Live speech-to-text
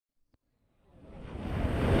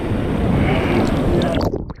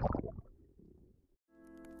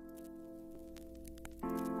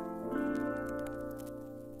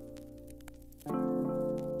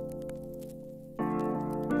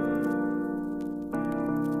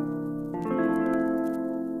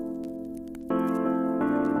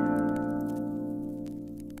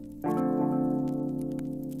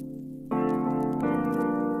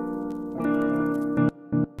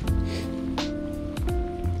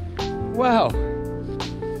Well,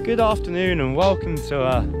 good afternoon and welcome to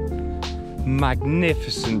a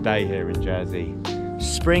magnificent day here in Jersey.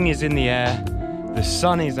 Spring is in the air, the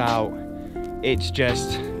sun is out, it's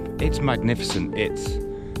magnificent, it's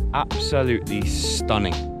absolutely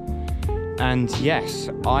stunning. And yes,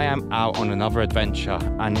 I am out on another adventure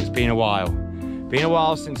and it's been a while. Been a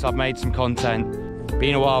while since I've made some content,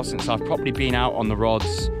 been a while since I've probably been out on the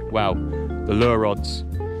rods, well, the lure rods.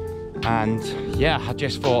 And yeah, I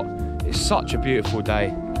just thought, it's such a beautiful day,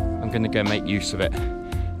 I'm gonna go make use of it.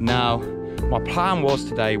 Now, my plan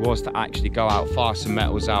today was to actually go out, fire some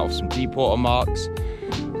metals out of some deep water marks,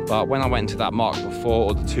 but when I went to that mark before,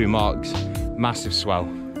 or the two marks, massive swell,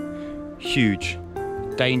 huge,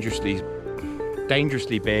 dangerously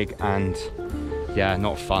big, and yeah,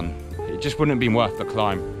 not fun. It just wouldn't have been worth the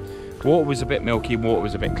climb. Water was a bit milky, water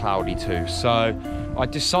was a bit cloudy too, so I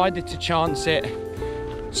decided to chance it.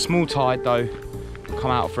 Small tide though, come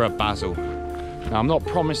out for a basil. Now I'm not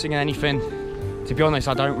promising anything. To be honest,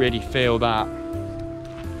 I don't really feel that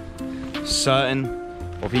certain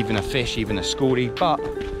of even a fish, even a scaldy, but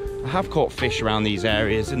I have caught fish around these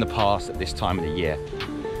areas in the past at this time of the year.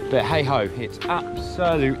 But hey ho, it's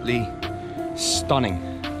absolutely stunning.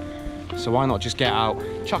 So why not just get out,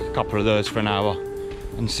 chuck a couple of lures for an hour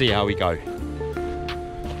and see how we go.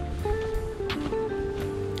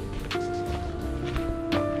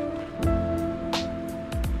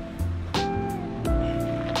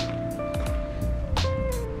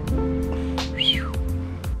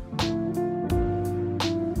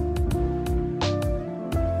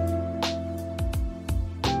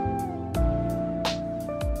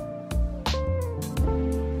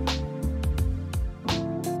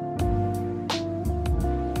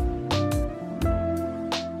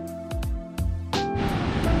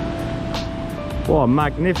 What a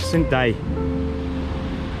magnificent day.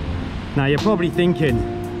 Now you're probably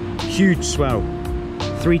thinking, huge swell,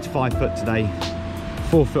 3 to 5 foot today,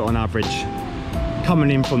 4 foot on average,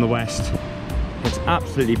 coming in from the west. It's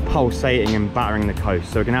absolutely pulsating and battering the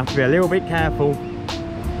coast, so we're gonna have to be a little bit careful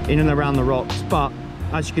in and around the rocks, but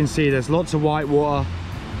as you can see, there's lots of white water,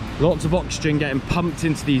 lots of oxygen getting pumped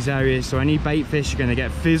into these areas, so any bait fish are gonna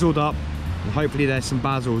get fizzled up, and hopefully there's some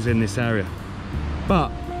basils in this area.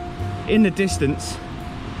 But in the distance,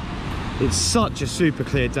 it's such a super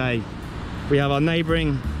clear day. We have our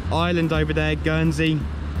neighbouring island over there, Guernsey.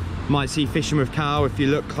 Might see fishing with cow if you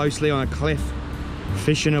look closely on a cliff,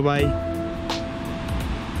 fishing away.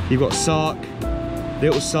 You've got Sark,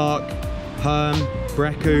 Little Sark, Herm,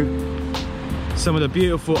 Brecku, some of the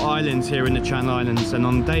beautiful islands here in the Channel Islands, and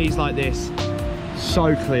on days like this,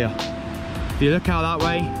 so clear. If you look out that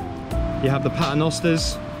way, you have the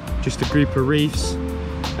Paternosters, just a group of reefs.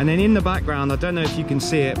 And then in the background, I don't know if you can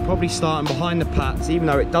see it, probably starting behind the Pats, even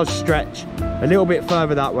though it does stretch a little bit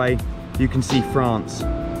further that way, you can see France.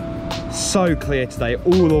 So clear today,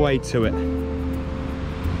 all the way to it.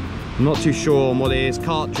 I'm not too sure on what it is.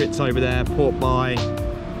 Cartrett's over there, Port By,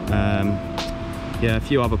 yeah, a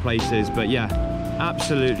few other places, but yeah,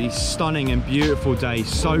 absolutely stunning and beautiful day,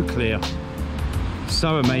 so clear,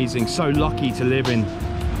 so amazing, so lucky to live in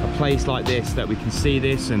a place like this that we can see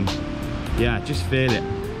this and yeah, just feel it.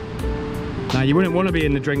 Now you wouldn't want to be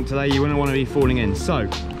in the drink today, you wouldn't want to be falling in. So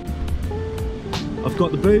I've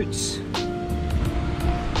got the boots,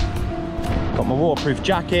 got my waterproof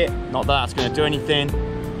jacket, not that that's going to do anything.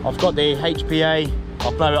 I've got the HPA,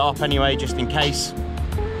 I'll blow it up anyway just in case.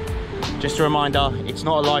 Just a reminder, it's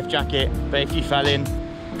not a life jacket, but if you fell in,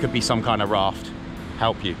 it could be some kind of raft,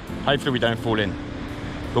 help you. Hopefully we don't fall in.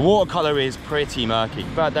 The watercolour is pretty murky,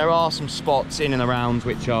 but there are some spots in and around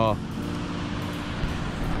which are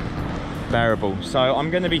bearable. So I'm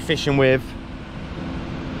going to be fishing with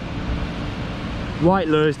white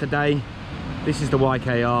lures today. This is the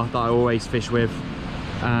YKR that I always fish with,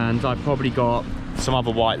 and I've probably got some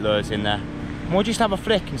other white lures in there. And we'll just have a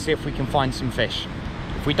flick and see if we can find some fish.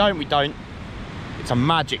 If we don't, we don't. It's a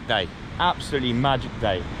magic day, absolutely magic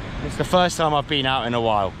day. It's the first time I've been out in a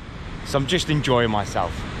while, so I'm just enjoying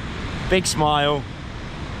myself. Big smile.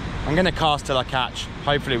 I'm going to cast till I catch.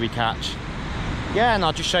 Hopefully we catch. Yeah, and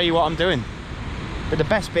I'll just show you what I'm doing. But the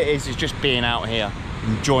best bit is just being out here,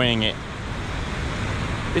 enjoying it.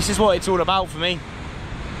 This is what it's all about for me.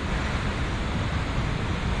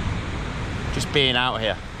 Just being out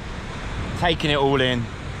here, taking it all in.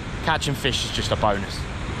 Catching fish is just a bonus.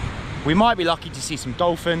 We might be lucky to see some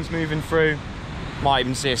dolphins moving through, might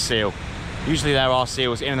even see a seal. Usually there are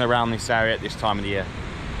seals in and around this area at this time of the year.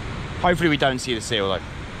 Hopefully we don't see the seal though,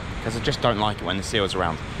 because I just don't like it when the seal's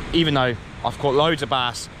around. Even though I've caught loads of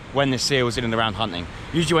bass when the seal's in and around hunting.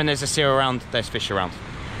 Usually when there's a seal around, there's fish around.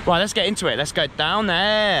 Right, let's get into it. Let's go down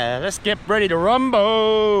there. Let's get ready to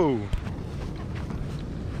rumble.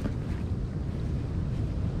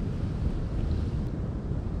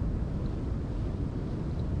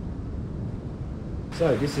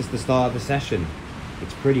 So this is the start of the session.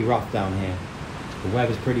 It's pretty rough down here. The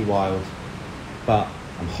weather's pretty wild, but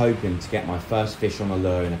I'm hoping to get my first fish on the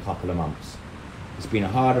lure in a couple of months. It's been a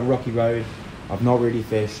hard and rocky road. I've not really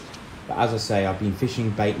fished, but as I say, I've been fishing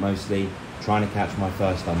bait mostly, trying to catch my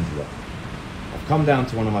first undulate. I've come down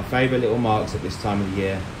to one of my favourite little marks at this time of the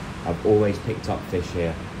year. I've always picked up fish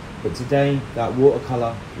here, but today that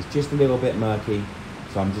watercolour is just a little bit murky,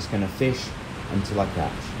 so I'm just going to fish until I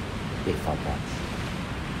catch, if I catch.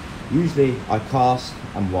 Usually I cast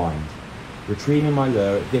and wind, retrieving my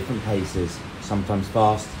lure at different paces, sometimes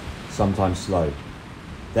fast, sometimes slow.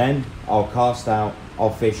 Then I'll cast out, I'll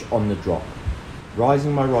fish on the drop,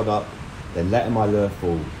 rising my rod up, then letting my lure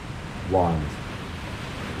fall, wind.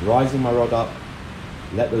 Rising my rod up,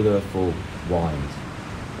 let the lure fall, wind.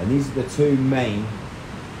 And these are the two main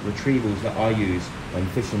retrievals that I use when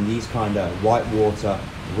fishing these kind of white water,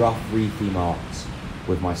 rough reefy marks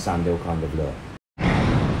with my Sandeel kind of lure.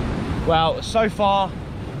 Well, so far,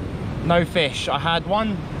 no fish. I had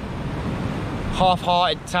one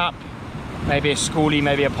half-hearted tap, maybe a schoolie,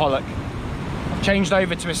 maybe a pollock. I've changed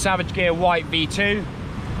over to a Savage Gear white V2.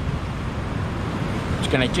 Just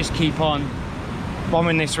gonna just keep on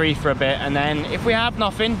bombing this reef for a bit, and then if we have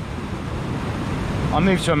nothing, I'll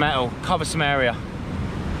move to a metal, cover some area.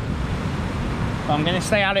 But I'm gonna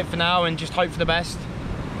stay at it for now and just hope for the best.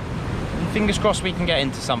 And fingers crossed we can get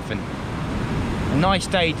into something. A nice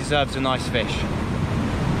day deserves a nice fish.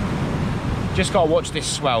 Just gotta watch this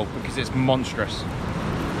swell because it's monstrous.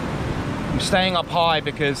 I'm staying up high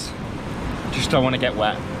because I just don't want to get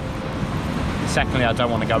wet. Secondly, I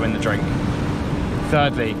don't want to go in the drink.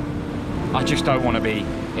 Thirdly, I just don't want to be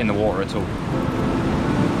in the water at all.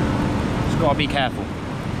 Just gotta be careful.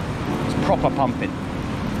 It's proper pumping.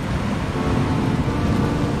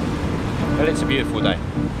 But it's a beautiful day.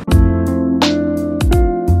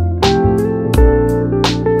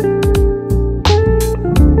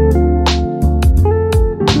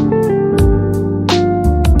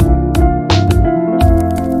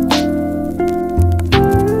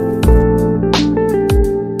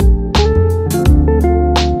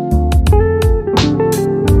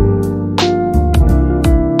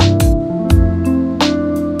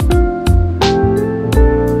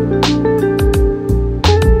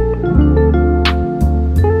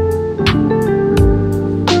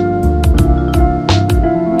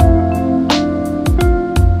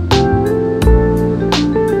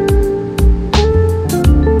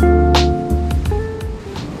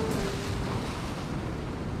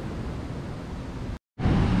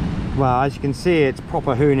 Well, as you can see, it's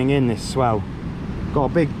proper hooning in this swell. Got a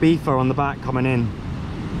big beefer on the back coming in.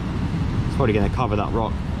 It's probably going to cover that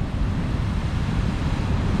rock.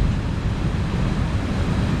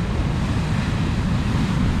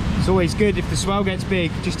 It's always good if the swell gets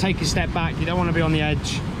big, just take a step back. You don't want to be on the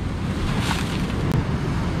edge.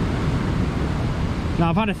 Now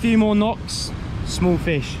I've had a few more knocks, small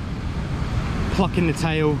fish, plucking the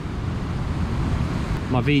tail,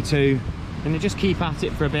 my V2. Gonna just keep at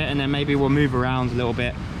it for a bit, and then maybe we'll move around a little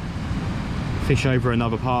bit, fish over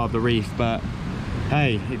another part of the reef. But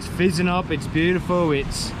hey, it's fizzing up, it's beautiful,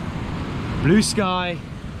 it's blue sky.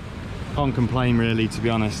 Can't complain really, to be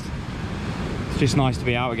honest. It's just nice to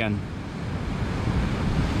be out again.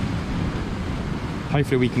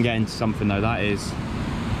 Hopefully we can get into something though, that is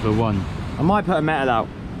the one. I might put a metal out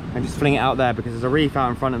and just fling it out there because there's a reef out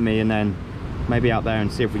in front of me, and then maybe out there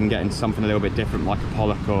and see if we can get into something a little bit different, like a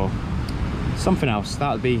pollock or something else.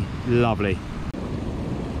 That would be lovely.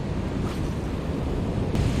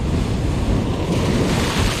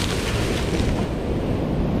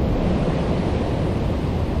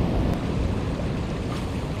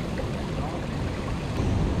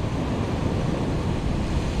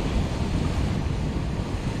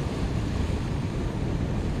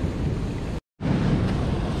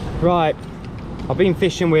 Right, I've been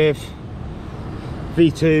fishing with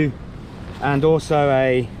V2 and also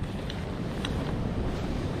a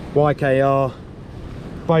YKR,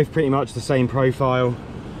 both pretty much the same profile,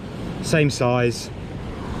 same size.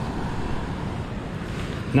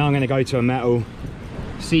 Now I'm going to go to a metal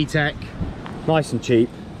C-Tech, nice and cheap.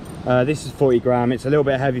 This is 40 gram. It's a little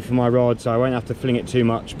bit heavy for my rod, so I won't have to fling it too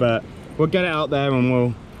much, but we'll get it out there and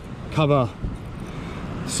we'll cover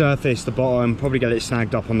surface, the bottom, probably get it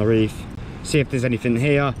snagged up on the reef, see if there's anything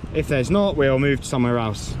here. If there's not, we'll move to somewhere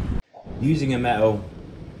else. Using a metal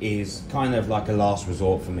is kind of like a last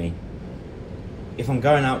resort for me. If I'm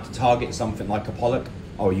going out to target something like a pollock,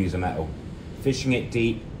 I'll use a metal. Fishing it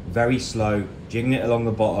deep, very slow, jigging it along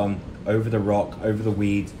the bottom, over the rock, over the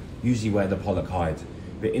weed, usually where the pollock hide.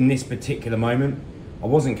 But in this particular moment, I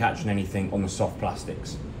wasn't catching anything on the soft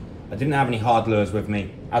plastics. I didn't have any hard lures with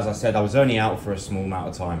me. As I said, I was only out for a small amount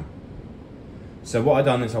of time. So what I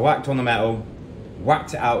done is I whacked on the metal,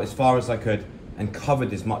 whacked it out as far as I could, and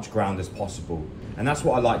covered as much ground as possible. And that's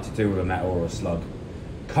what I like to do with a metal or a slug.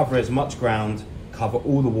 Cover as much ground, cover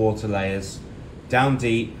all the water layers, down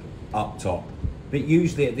deep, up top. But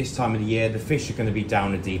usually at this time of the year, the fish are going to be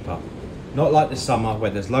down and deeper. Not like the summer where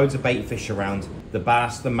there's loads of bait fish around. The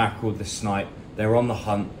bass, the mackerel, the snipe, they're on the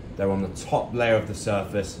hunt, they're on the top layer of the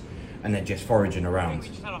surface, and they're just foraging around.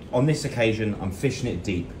 On this occasion, I'm fishing it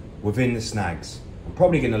deep, within the snags. I'm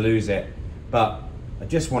probably going to lose it, but I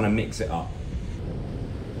just want to mix it up.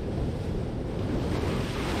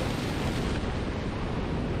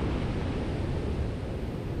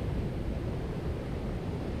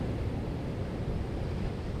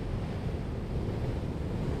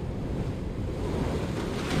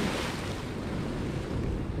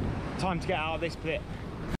 Time to get out of this pit.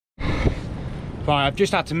 Right, I've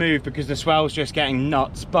just had to move because the swell's just getting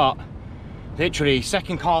nuts, but literally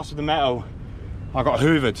second cast of the metal, I got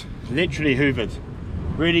hoovered, literally hoovered.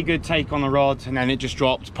 Really good take on the rod, and then it just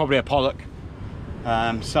dropped, probably a pollock.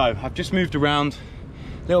 So I've just moved around,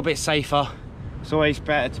 a little bit safer. It's always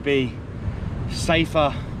better to be safer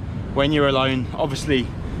when you're alone. Obviously,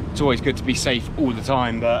 it's always good to be safe all the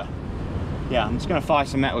time, but yeah, I'm just gonna fire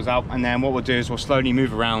some metals out, and then what we'll do is we'll slowly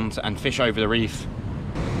move around and fish over the reef.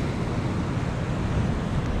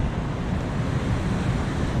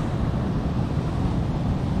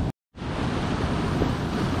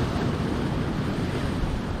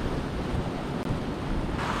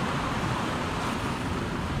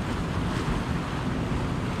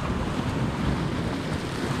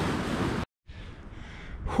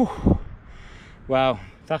 Whew. Well,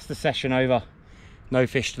 that's the session over. No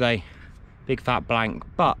fish today. Big fat blank,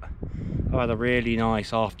 but I've had a really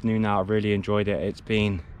nice afternoon now. I've really enjoyed it. It's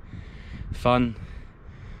been fun.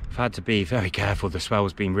 I've had to be very careful. The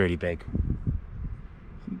swell's been really big,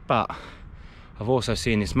 but I've also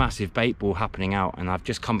seen this massive bait ball happening out, and I've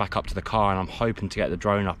just come back up to the car, and I'm hoping to get the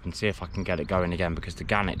drone up and see if I can get it going again, because the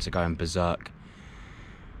gannets are going berserk.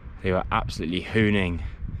 They were absolutely hooning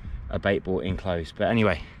a bait ball in close. But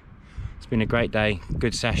anyway, it's been a great day,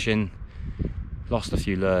 good session. Lost a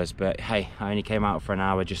few lures, but hey, I only came out for an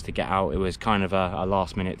hour just to get out. It was kind of a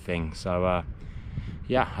last minute thing. So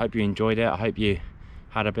yeah, hope you enjoyed it. I hope you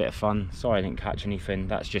had a bit of fun. Sorry I didn't catch anything.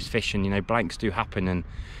 That's just fishing, you know. Blanks do happen, and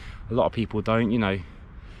a lot of people don't, you know,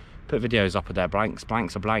 put videos up of their blanks.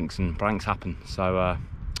 Blanks are blanks, and blanks happen. So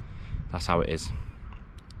that's how it is.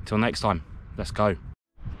 Till next time, let's go.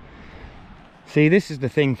 See, this is the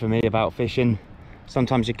thing for me about fishing.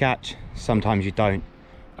 Sometimes you catch, sometimes you don't.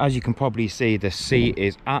 As you can probably see, the sea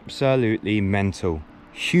is absolutely mental.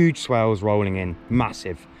 Huge swells rolling in,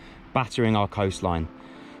 massive, battering our coastline.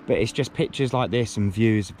 But it's just pictures like this and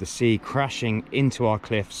views of the sea crashing into our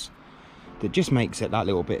cliffs that just makes it that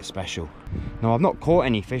little bit special. Now, I've not caught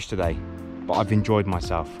any fish today, but I've enjoyed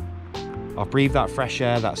myself. I've breathed that fresh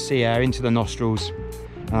air, that sea air into the nostrils,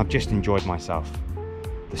 and I've just enjoyed myself.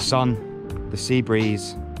 The sun, the sea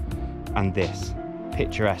breeze, and this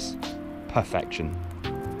picturesque perfection.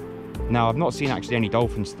 Now, I've not seen actually any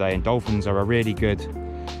dolphins today, and dolphins are a really good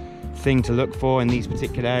thing to look for in these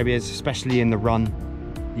particular areas, especially in the run.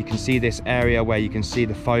 You can see this area where you can see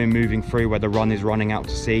the foam moving through where the run is running out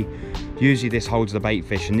to sea. Usually this holds the bait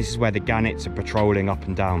fish, and this is where the gannets are patrolling up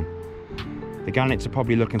and down. The gannets are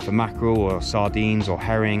probably looking for mackerel or sardines or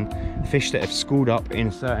herring, fish that have schooled up in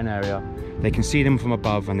a certain area. They can see them from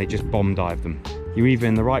above and they just bomb dive them. You're either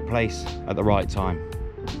in the right place at the right time,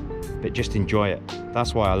 but just enjoy it.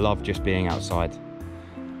 That's why I love just being outside.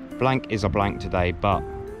 Blank is a blank today, but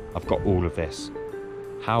I've got all of this.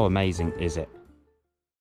 How amazing is it?